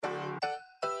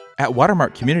At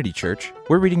Watermark Community Church,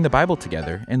 we're reading the Bible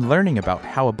together and learning about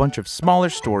how a bunch of smaller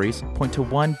stories point to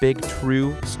one big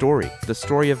true story, the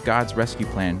story of God's rescue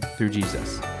plan through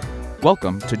Jesus.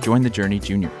 Welcome to Join the Journey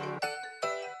Junior.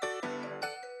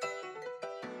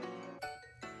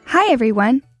 Hi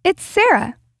everyone, it's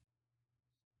Sarah.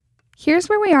 Here's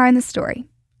where we are in the story.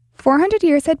 400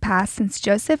 years had passed since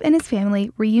Joseph and his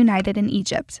family reunited in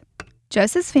Egypt.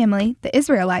 Joseph's family, the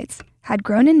Israelites, had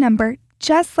grown in number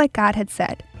just like God had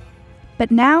said. But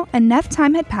now enough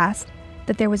time had passed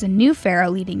that there was a new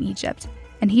Pharaoh leading Egypt,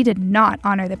 and he did not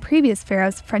honor the previous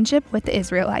Pharaoh's friendship with the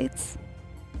Israelites.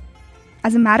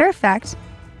 As a matter of fact,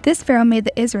 this Pharaoh made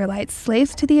the Israelites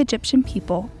slaves to the Egyptian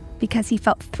people because he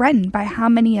felt threatened by how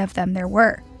many of them there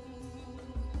were.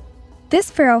 This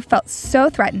Pharaoh felt so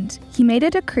threatened, he made a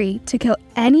decree to kill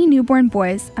any newborn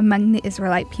boys among the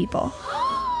Israelite people.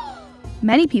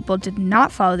 Many people did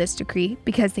not follow this decree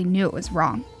because they knew it was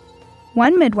wrong.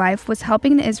 One midwife was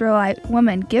helping an Israelite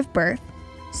woman give birth,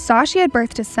 saw she had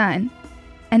birthed a son,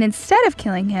 and instead of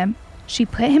killing him, she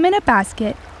put him in a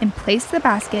basket and placed the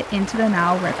basket into the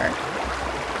Nile River.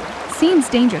 Seems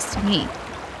dangerous to me,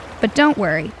 but don't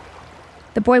worry.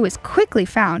 The boy was quickly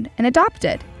found and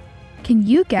adopted. Can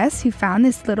you guess who found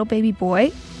this little baby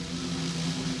boy?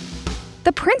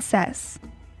 The princess.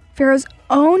 Pharaoh's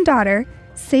own daughter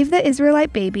saved the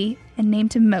Israelite baby and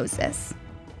named him Moses.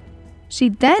 She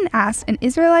then asked an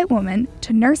Israelite woman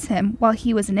to nurse him while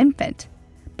he was an infant.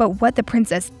 But what the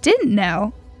princess didn't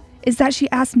know is that she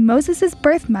asked Moses'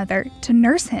 birth mother to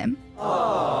nurse him.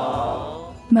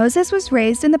 Aww. Moses was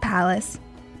raised in the palace,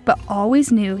 but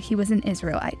always knew he was an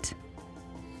Israelite.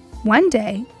 One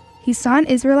day, he saw an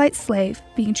Israelite slave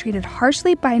being treated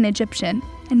harshly by an Egyptian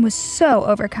and was so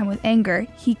overcome with anger,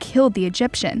 he killed the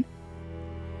Egyptian.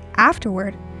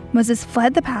 Afterward, Moses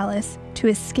fled the palace to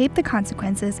escape the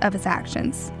consequences of his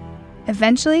actions,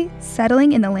 eventually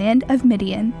settling in the land of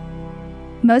Midian.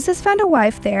 Moses found a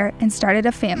wife there and started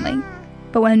a family.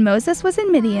 But when Moses was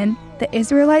in Midian, the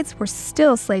Israelites were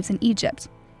still slaves in Egypt,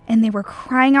 and they were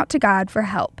crying out to God for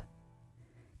help.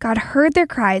 God heard their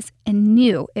cries and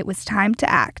knew it was time to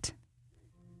act.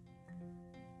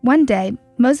 One day,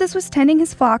 Moses was tending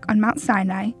his flock on Mount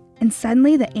Sinai, and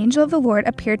suddenly the angel of the Lord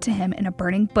appeared to him in a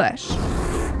burning bush.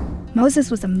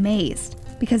 Moses was amazed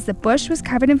because the bush was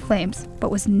covered in flames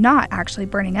but was not actually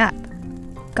burning up.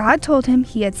 God told him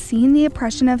he had seen the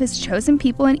oppression of his chosen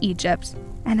people in Egypt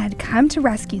and had come to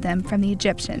rescue them from the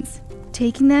Egyptians,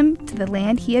 taking them to the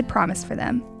land he had promised for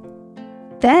them.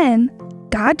 Then,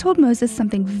 God told Moses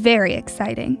something very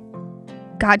exciting.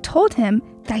 God told him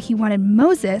that he wanted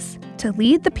Moses to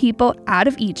lead the people out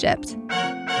of Egypt.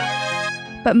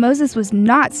 But Moses was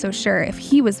not so sure if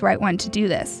he was the right one to do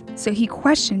this, so he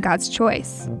questioned God's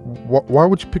choice. Why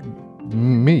would you pick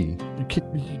me? You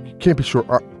can't be sure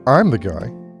I'm the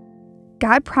guy.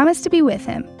 God promised to be with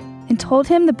him and told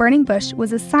him the burning bush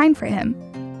was a sign for him,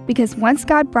 because once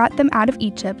God brought them out of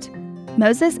Egypt,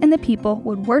 Moses and the people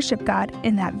would worship God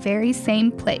in that very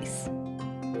same place.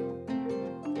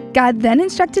 God then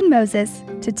instructed Moses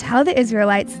to tell the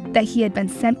Israelites that he had been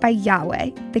sent by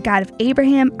Yahweh, the God of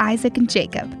Abraham, Isaac, and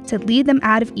Jacob, to lead them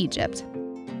out of Egypt.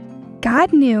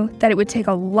 God knew that it would take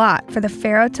a lot for the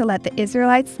Pharaoh to let the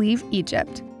Israelites leave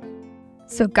Egypt.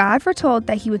 So God foretold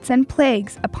that he would send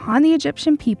plagues upon the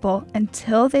Egyptian people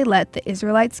until they let the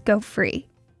Israelites go free.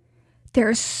 There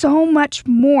is so much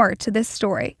more to this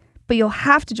story, but you'll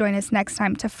have to join us next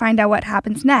time to find out what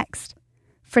happens next.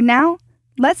 For now,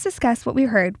 let's discuss what we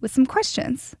heard with some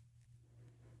questions.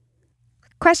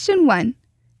 Question 1.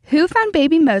 Who found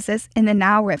baby Moses in the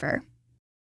Nile River?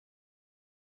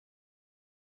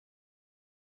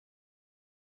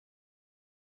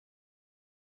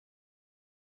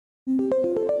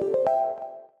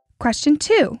 Question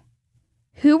 2.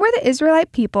 Who were the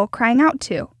Israelite people crying out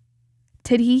to?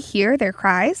 Did he hear their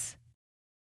cries?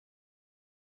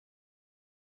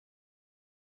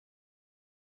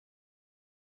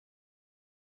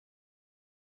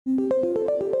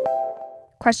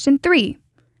 Question 3.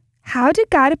 How did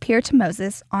God appear to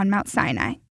Moses on Mount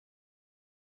Sinai?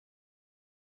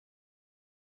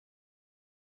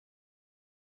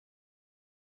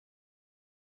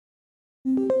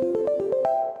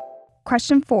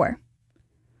 Question 4.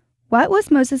 What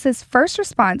was Moses' first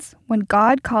response when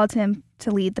God called him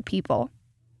to lead the people?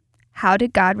 How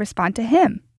did God respond to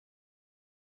him?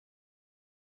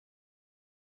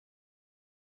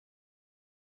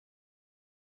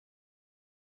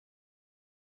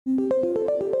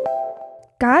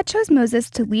 God chose Moses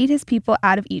to lead his people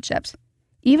out of Egypt,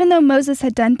 even though Moses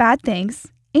had done bad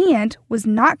things and was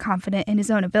not confident in his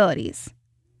own abilities.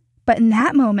 But in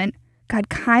that moment, God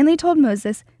kindly told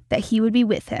Moses that he would be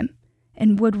with him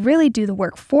and would really do the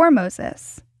work for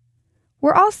Moses.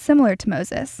 We're all similar to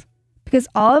Moses because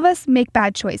all of us make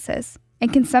bad choices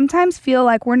and can sometimes feel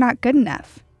like we're not good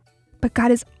enough. But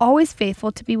God is always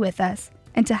faithful to be with us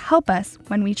and to help us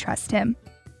when we trust him.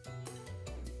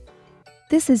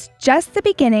 This is just the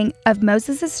beginning of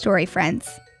Moses' story, friends.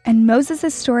 And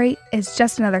Moses' story is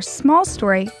just another small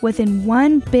story within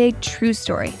one big true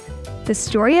story, the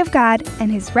story of God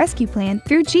and his rescue plan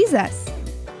through Jesus.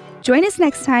 Join us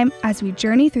next time as we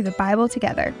journey through the Bible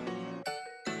together.